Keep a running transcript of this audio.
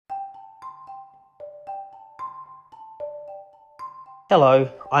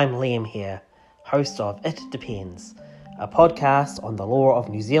Hello, I'm Liam here, host of It Depends, a podcast on the law of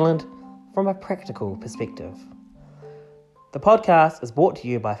New Zealand from a practical perspective. The podcast is brought to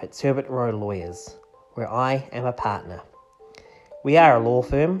you by Fitzherbert Rowe Lawyers, where I am a partner. We are a law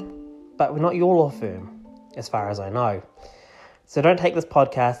firm, but we're not your law firm, as far as I know. So don't take this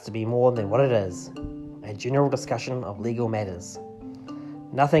podcast to be more than what it is, a general discussion of legal matters.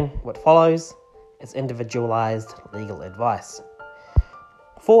 Nothing what follows is individualised legal advice.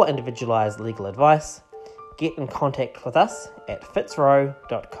 For individualised legal advice, get in contact with us at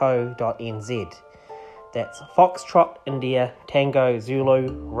fitzrow.co.nz. That's Foxtrot, India, Tango,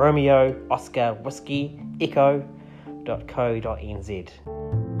 Zulu, Romeo, Oscar, Whiskey, Echo.co.nz.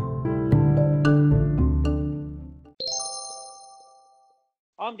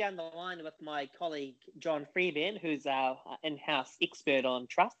 I'm down the line with my colleague John Freeman, who's our in-house expert on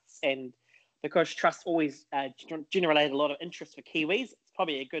trusts, and because trusts always generate a lot of interest for Kiwis, it's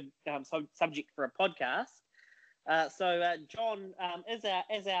probably a good subject for a podcast. So John, as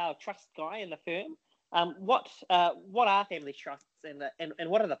our trust guy in the firm, what are family trusts and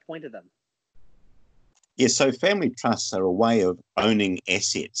what are the point of them? Yes, so family trusts are a way of owning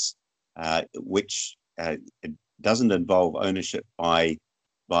assets, which it doesn't involve ownership by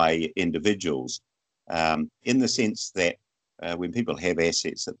individuals, in the sense that when people have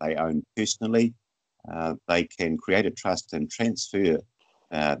assets that they own personally, they can create a trust and transfer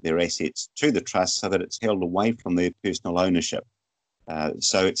their assets to the trust so that it's held away from their personal ownership.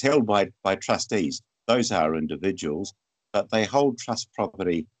 So it's held by trustees. Those are individuals, but they hold trust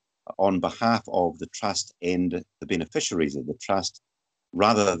property on behalf of the trust and the beneficiaries of the trust,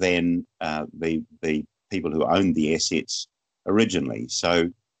 rather than the people who owned the assets originally. So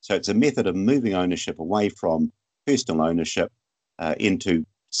it's a method of moving ownership away from personal ownership into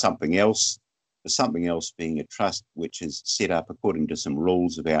something else, the something else being a trust which is set up according to some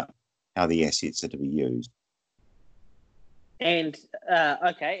rules about how the assets are to be used. And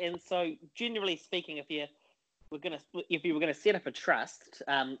okay, and so generally speaking, if you were going to set up a trust,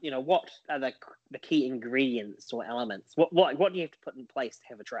 what are the key ingredients or elements? What do you have to put in place to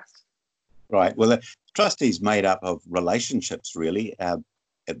have a trust? Right. Well, the trustee is made up of relationships, really.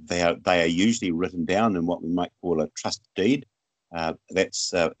 They are usually written down in what we might call a trust deed.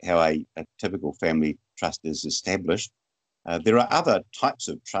 That's how a typical family trust is established. There are other types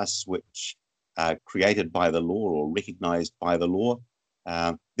of trusts which are created by the law or recognised by the law.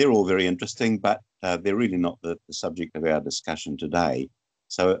 They're all very interesting, but they're really not the subject of our discussion today.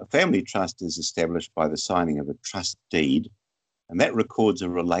 So a family trust is established by the signing of a trust deed, and that records a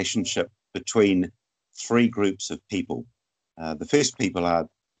relationship between three groups of people. The first people are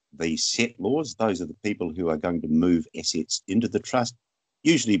the settlors. Those are the people who are going to move assets into the trust,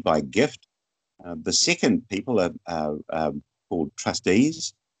 usually by gift. The second people are called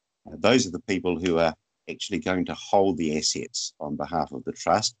trustees. Those are the people who are actually going to hold the assets on behalf of the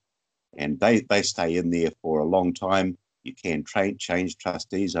trust, and they stay in there for a long time. You can change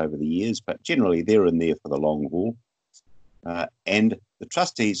trustees over the years, but generally they're in there for the long haul. And the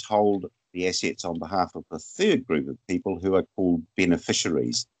trustees hold the assets on behalf of the third group of people who are called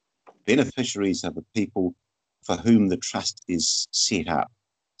beneficiaries. Beneficiaries are the people for whom the trust is set up.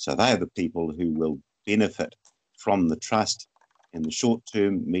 So they are the people who will benefit from the trust in the short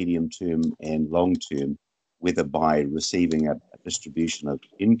term, medium term, and long term, whether by receiving a distribution of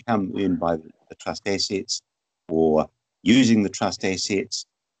income earned by the trust assets, or using the trust assets,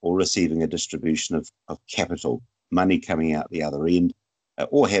 or receiving a distribution of capital, money coming out the other end,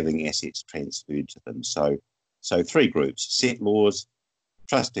 or having assets transferred to them. So three groups: settlors,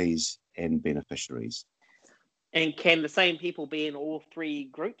 trustees, and beneficiaries. And can the same people be in all three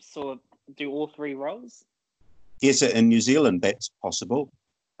groups or do all three roles? Yes, in New Zealand that's possible.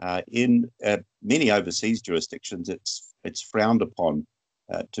 In many overseas jurisdictions, it's frowned upon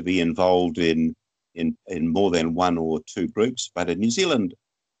to be involved in more than one or two groups. But in New Zealand,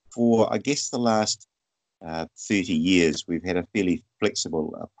 for I guess the last 30 years, we've had a fairly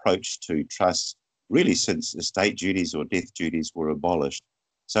flexible approach to trusts, really since estate duties or death duties were abolished.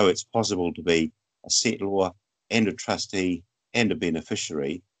 So it's possible to be a settlor and a trustee and a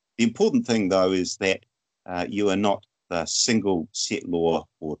beneficiary. The important thing, though, is that you are not the single settlor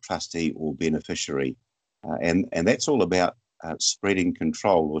or trustee or beneficiary. And that's all about spreading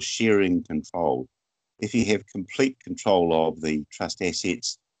control or sharing control. If you have complete control of the trust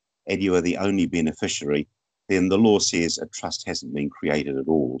assets and you are the only beneficiary, then the law says a trust hasn't been created at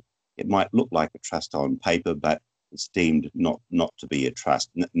all. It might look like a trust on paper, but it's deemed not to be a trust.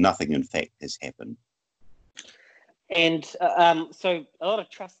 Nothing, in fact, has happened. And so a lot of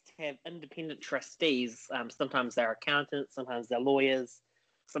trusts have independent trustees. Sometimes they're accountants, sometimes they're lawyers,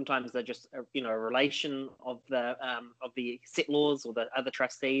 sometimes they're just a relation of the settlors or the other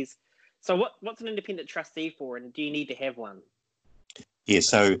trustees. So what's an independent trustee for, and do you need to have one? Yeah,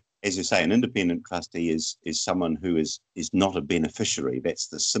 so as you say, an independent trustee is someone who is not a beneficiary. That's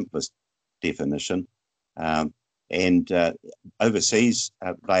the simplest definition. And overseas,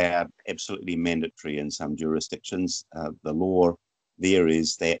 they are absolutely mandatory in some jurisdictions. The law there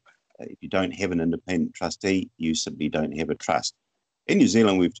is that if you don't have an independent trustee, you simply don't have a trust. In New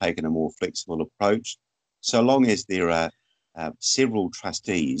Zealand, we've taken a more flexible approach. So long as there are several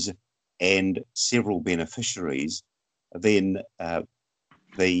trustees and several beneficiaries, then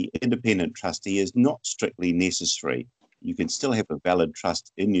the independent trustee is not strictly necessary. You can still have a valid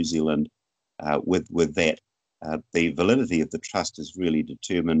trust in New Zealand with that. The validity of the trust is really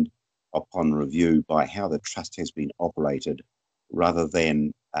determined upon review by how the trust has been operated, rather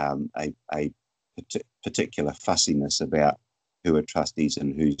than a particular fussiness about who are trustees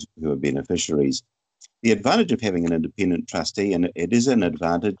and who are beneficiaries. The advantage of having an independent trustee, and it is an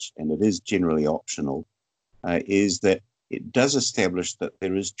advantage and it is generally optional, is that it does establish that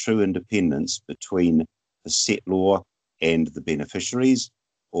there is true independence between the settlor and the beneficiaries,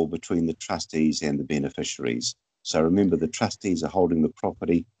 or between the trustees and the beneficiaries. So remember, the trustees are holding the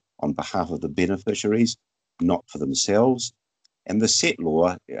property on behalf of the beneficiaries, not for themselves. And the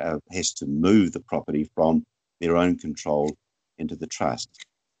settlor has to move the property from their own control into the trust.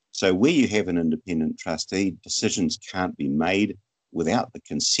 So where you have an independent trustee, decisions can't be made without the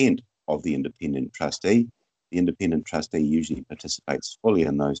consent of the independent trustee. The independent trustee usually participates fully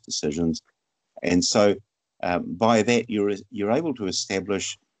in those decisions. And so by that, you're able to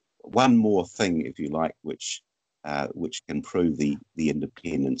establish one more thing, if you like, which can prove the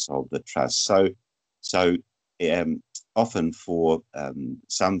independence of the trust. So often for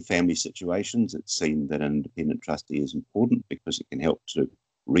some family situations, it's seen that an independent trustee is important because it can help to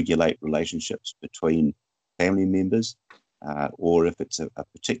regulate relationships between family members, or if it's a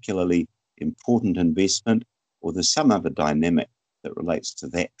particularly important investment, or there's some other dynamic that relates to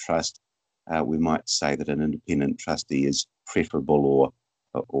that trust, we might say that an independent trustee is preferable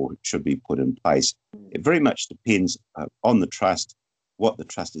or should be put in place. It very much depends on the trust, what the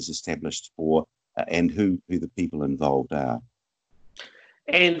trust is established for, and who the people involved are.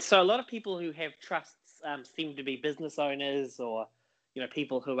 And so a lot of people who have trusts seem to be business owners, or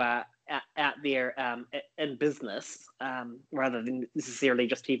people who are out there in business, rather than necessarily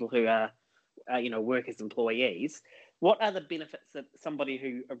just people who are work as employees. What are the benefits that somebody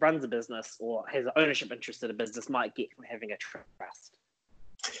who runs a business or has an ownership interest in a business might get from having a trust?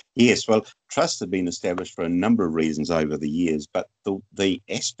 Yes, well, trusts have been established for a number of reasons over the years, but the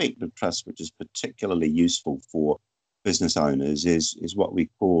aspect of trust which is particularly useful for business owners is what we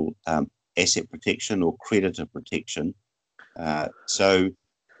call asset protection or creditor protection. So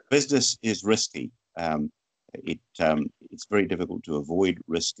business is risky. It's very difficult to avoid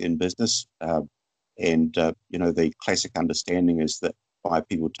risk in business. And the classic understanding is that by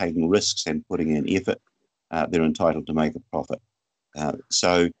people taking risks and putting in effort, they're entitled to make a profit.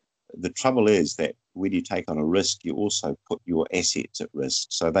 So the trouble is that when you take on a risk, you also put your assets at risk.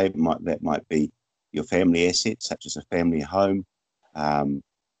 So that might be your family assets, such as a family home,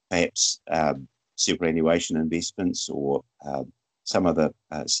 perhaps superannuation investments, or some other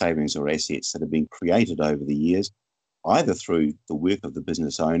savings or assets that have been created over the years, either through the work of the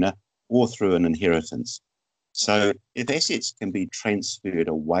business owner or through an inheritance. So if assets can be transferred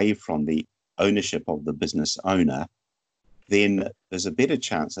away from the ownership of the business owner, then there's a better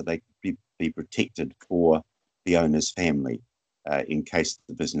chance that they could be protected for the owner's family in case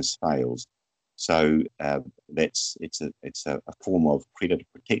the business fails. So it's a form of creditor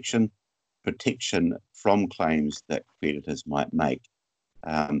protection from claims that creditors might make.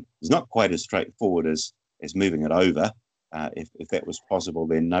 It's not quite as straightforward as moving it over. If that was possible,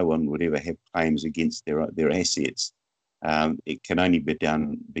 then no one would ever have claims against their assets. It can only be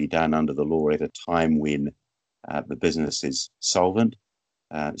done under the law at a time when the business is solvent.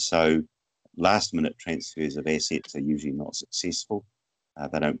 So last-minute transfers of assets are usually not successful.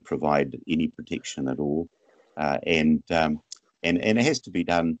 They don't provide any protection at all, and it has to be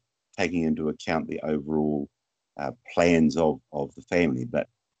done taking into account the overall plans of the family. But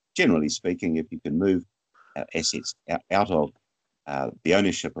generally speaking, if you can move assets out of the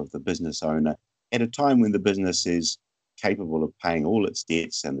ownership of the business owner at a time when the business is capable of paying all its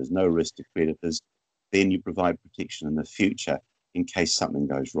debts and there's no risk to creditors, then you provide protection in the future in case something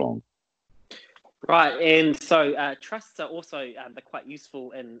goes wrong. Right, and so trusts are also they're quite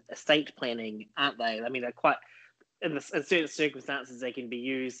useful in estate planning, aren't they? I mean, they're quite in certain circumstances, they can be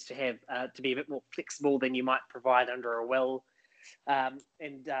used to have to be a bit more flexible than you might provide under a will. So,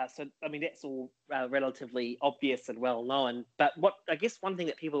 I mean, that's all relatively obvious and well known. But what I guess one thing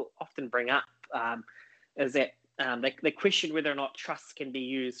that people often bring up is that they question whether or not trusts can be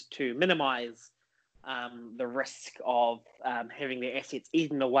used to minimise the risk of having their assets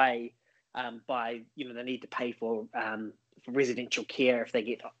eaten away by the need to pay for residential care if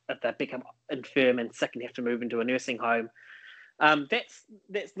they become infirm and sick and have to move into a nursing home.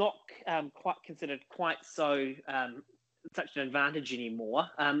 That's not quite considered quite so such an advantage anymore.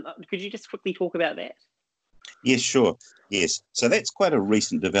 Could you just quickly talk about that? Yes, sure. Yes. So that's quite a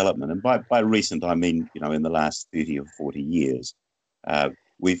recent development. And by recent, I mean, in the last 30 or 40 years,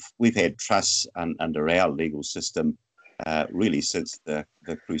 we've had trusts under our legal system really since the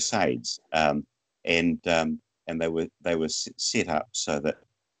Crusades. And they were set up so that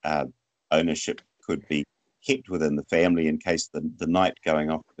ownership could be kept within the family in case the knight going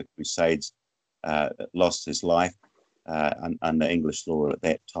off to the Crusades lost his life. Under English law at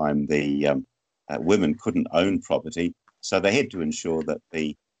that time, the women couldn't own property, so they had to ensure that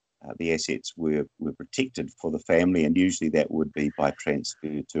the assets were protected for the family, and usually that would be by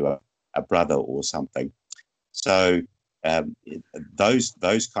transfer to a brother or something. So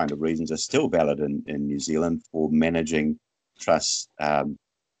those kind of reasons are still valid in New Zealand for managing trusts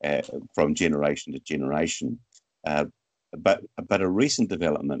from generation to generation. But a recent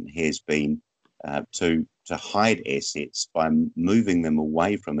development has been to hide assets by moving them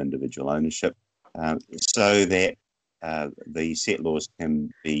away from individual ownership so that the settlors can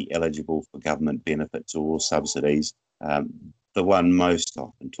be eligible for government benefits or subsidies. The one most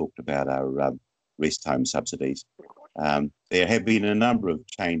often talked about are rest home subsidies. There have been a number of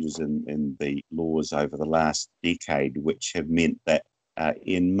changes in the laws over the last decade which have meant that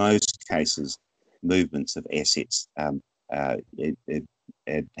in most cases movements of assets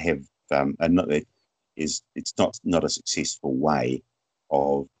it's not a successful way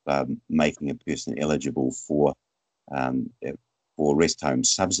of making a person eligible for rest home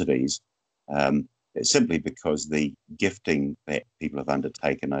subsidies, simply because the gifting that people have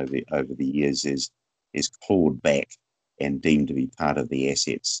undertaken over the years is clawed back and deemed to be part of the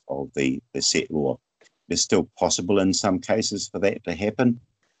assets of the settlor. It's still possible in some cases for that to happen,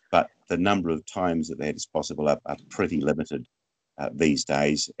 but the number of times that is possible are pretty limited these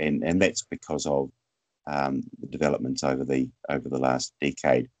days, and that's because of the developments over the last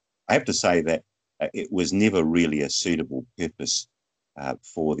decade. I have to say that it was never really a suitable purpose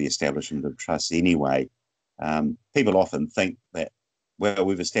for the establishment of trusts anyway. People often think that, well,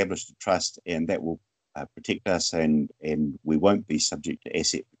 we've established a trust and that will protect us, and we won't be subject to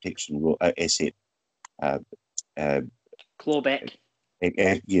asset protection asset clawback.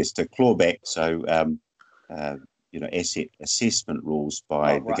 Yes, to clawback. So asset assessment rules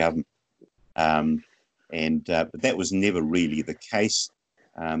by the government. But that was never really the case,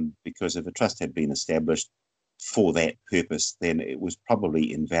 because if a trust had been established for that purpose, then it was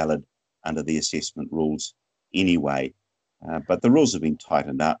probably invalid under the assessment rules anyway. But the rules have been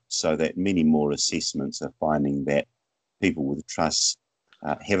tightened up so that many more assessments are finding that people with trusts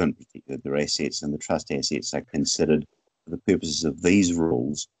haven't protected their assets, and the trust assets are considered for the purposes of these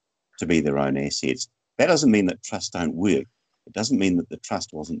rules to be their own assets. That doesn't mean that trusts don't work. It doesn't mean that the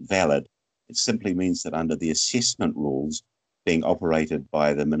trust wasn't valid. It simply means that under the assessment rules being operated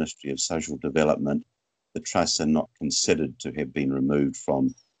by the Ministry of Social Development, the trusts are not considered to have been removed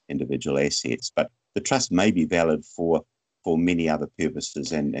from individual assets. But the trust may be valid for many other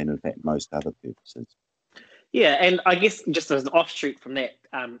purposes, and in fact most other purposes. Yeah, and I guess just as an offshoot from that,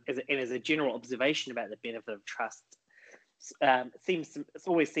 as a general observation about the benefit of trust, it's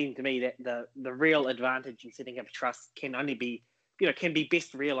always seemed to me that the real advantage in setting up a trust can only be, can be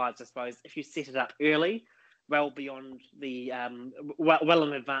best realised, I suppose, if you set it up early, well beyond the well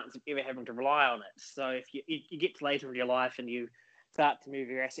in advance of ever having to rely on it. So if you get to later in your life and you start to move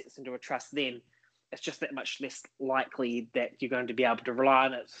your assets into a trust, then it's just that much less likely that you're going to be able to rely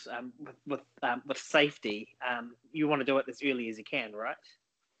on it with safety. You want to do it as early as you can, right?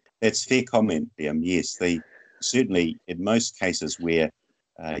 That's fair comment, yes. Certainly in most cases where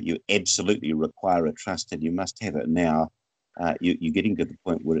you absolutely require a trust and you must have it now, you're getting to the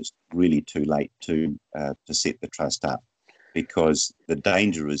point where it's really too late to set the trust up, because the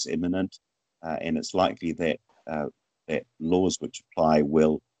danger is imminent, and it's likely that laws which apply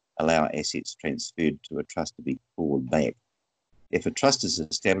will allow assets transferred to a trust to be clawed back. If a trust is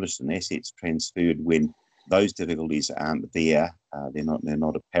established and assets transferred when those difficulties aren't there, they're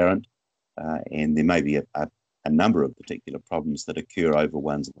not apparent, and there may be a number of particular problems that occur over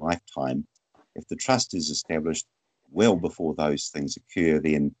one's lifetime. If the trust is established, well before those things occur,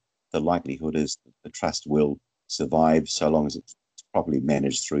 then the likelihood is that the trust will survive so long as it's properly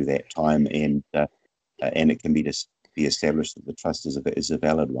managed through that time, and it can be established that the trust is a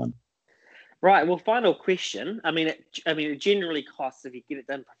valid one. Right. Well, final question. I mean, it generally costs, if you get it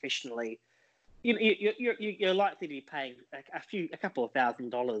done professionally, you're likely to be paying a couple of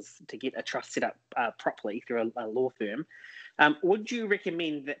 $1,000s to get a trust set up properly through a law firm. Would you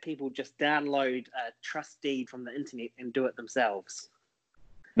recommend that people just download a trust deed from the internet and do it themselves?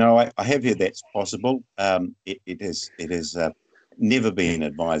 No, I have heard that's possible. It has never been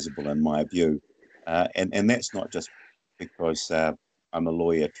advisable in my view, and that's not just because I'm a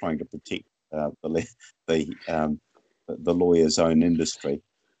lawyer trying to protect the lawyer's own industry.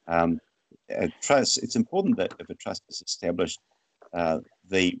 A trust. It's important that if a trust is established,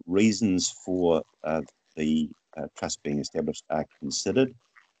 the reasons for the trust being established are considered.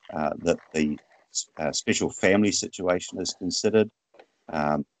 That the special family situation is considered.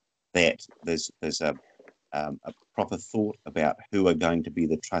 That there's a proper thought about who are going to be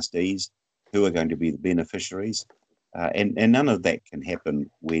the trustees, who are going to be the beneficiaries, and none of that can happen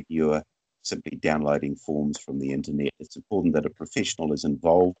when you're simply downloading forms from the internet. It's important that a professional is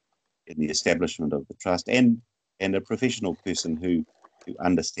involved in the establishment of the trust, and a professional person who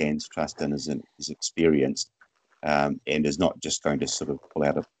understands trust and is experienced, and is not just going to sort of pull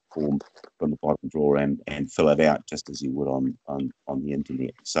out a form from the bottom drawer and fill it out just as you would on the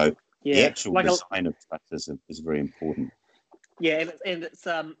internet. So the actual design of trust is very important. Yeah, and it's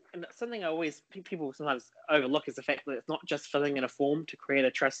something people sometimes overlook is the fact that it's not just filling in a form to create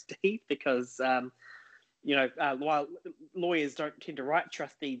a trust deed, because while lawyers don't tend to write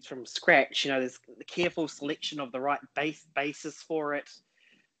trust deeds from scratch, there's the careful selection of the right basis for it,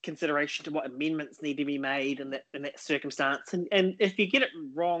 consideration to what amendments need to be made in that circumstance, and if you get it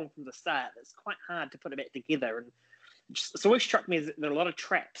wrong from the start, it's quite hard to put it back together. And it's always struck me that there are a lot of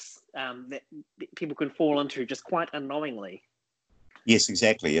traps that people can fall into just quite unknowingly. Yes,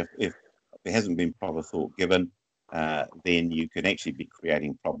 exactly. If there hasn't been proper thought given, then you can actually be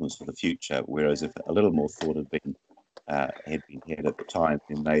creating problems for the future. Whereas if a little more thought had been had at the time,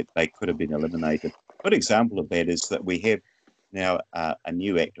 then they could have been eliminated. A good example of that is that we have now a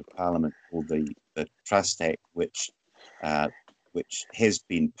new Act of Parliament called the Trust Act, which has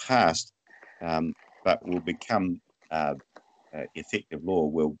been passed, but will become effective law.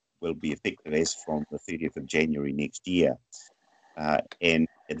 Will be effective as from the 30th of January next year. And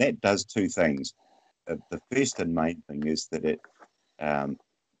that does two things. The first and main thing is that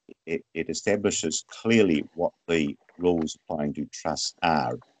it establishes clearly what the rules applying to trusts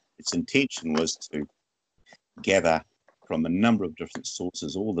are. Its intention was to gather from a number of different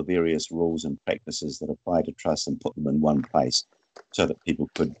sources all the various rules and practices that apply to trusts and put them in one place so that people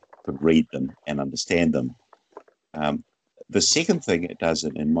could read them and understand them. The second thing it does,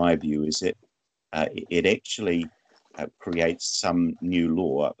 in my view, is it actually creates some new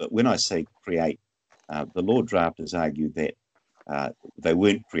law. But when I say create, the law drafters argued that they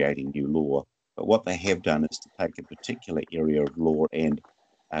weren't creating new law, but what they have done is to take a particular area of law and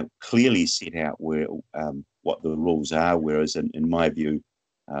clearly set out what the rules are, whereas in my view,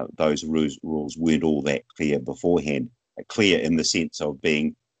 those rules weren't all that clear beforehand. Clear in the sense of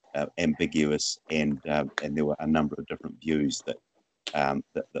being ambiguous, and there were a number of different views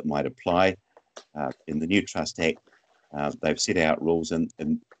that might apply. In the new Trust Act, they've set out rules, and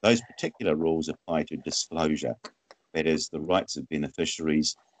those particular rules apply to disclosure. That is, the rights of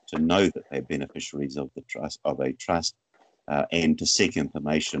beneficiaries to know that they're beneficiaries of a trust, and to seek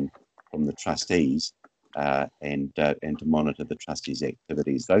information from the trustees, and to monitor the trustees'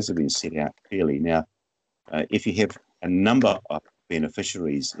 activities. Those have been set out clearly. Now, if you have a number of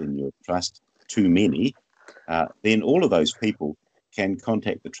beneficiaries in your trust, too many, then all of those people can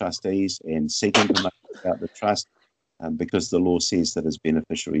contact the trustees and seek information about the trust, because the law says that as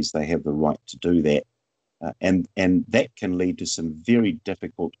beneficiaries they have the right to do that. And that can lead to some very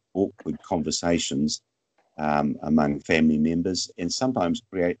difficult, awkward conversations among family members, and sometimes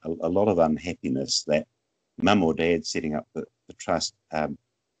create a lot of unhappiness that mum or dad setting up the trust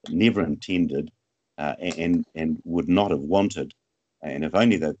never intended, and would not have wanted. And if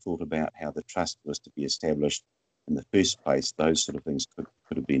only they'd thought about how the trust was to be established in the first place, those sort of things could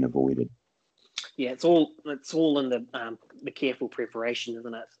have been avoided. Yeah, it's all in the careful preparation,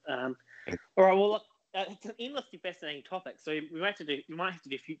 isn't it? All right. Well, look, it's an endlessly fascinating topic. So we might have to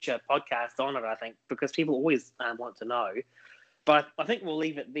do future podcasts on it, I think, because people always want to know. But I think we'll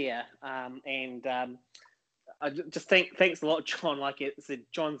leave it there. I just thanks a lot, John. Like I said,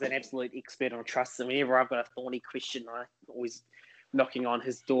 John's an absolute expert on trusts, and whenever I've got a thorny question, I'm always knocking on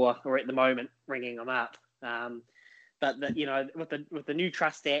his door, or at the moment ringing him up. but with the new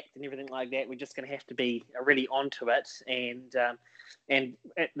Trust Act and everything like that, we're just going to have to be really onto it. And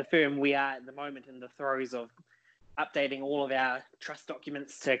at the firm, we are at the moment in the throes of updating all of our trust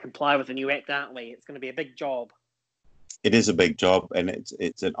documents to comply with the new Act, aren't we? It's going to be a big job. It is a big job, and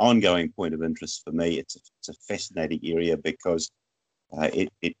it's an ongoing point of interest for me. It's a fascinating area because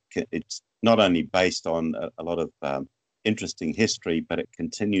it's not only based on a lot of interesting history, but it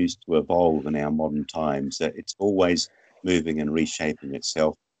continues to evolve in our modern times. It's always moving and reshaping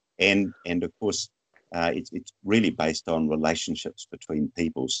itself, and of course, it's really based on relationships between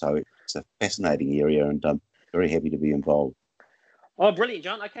people. So it's a fascinating area, and I'm very happy to be involved. Oh, brilliant,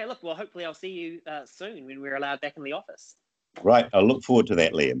 John. Okay, look, well, hopefully I'll see you soon when we're allowed back in the office. Right, I look forward to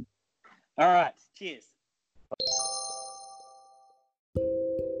that, Liam. All right, cheers.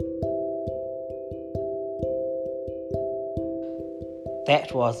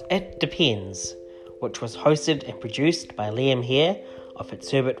 That was It Depends, which was hosted and produced by Liam Hare of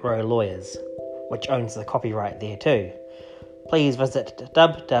Fitzherbert Rowe Lawyers, which owns the copyright there too. Please visit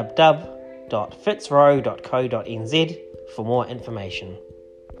www.fitzrowe.co.nz for more information.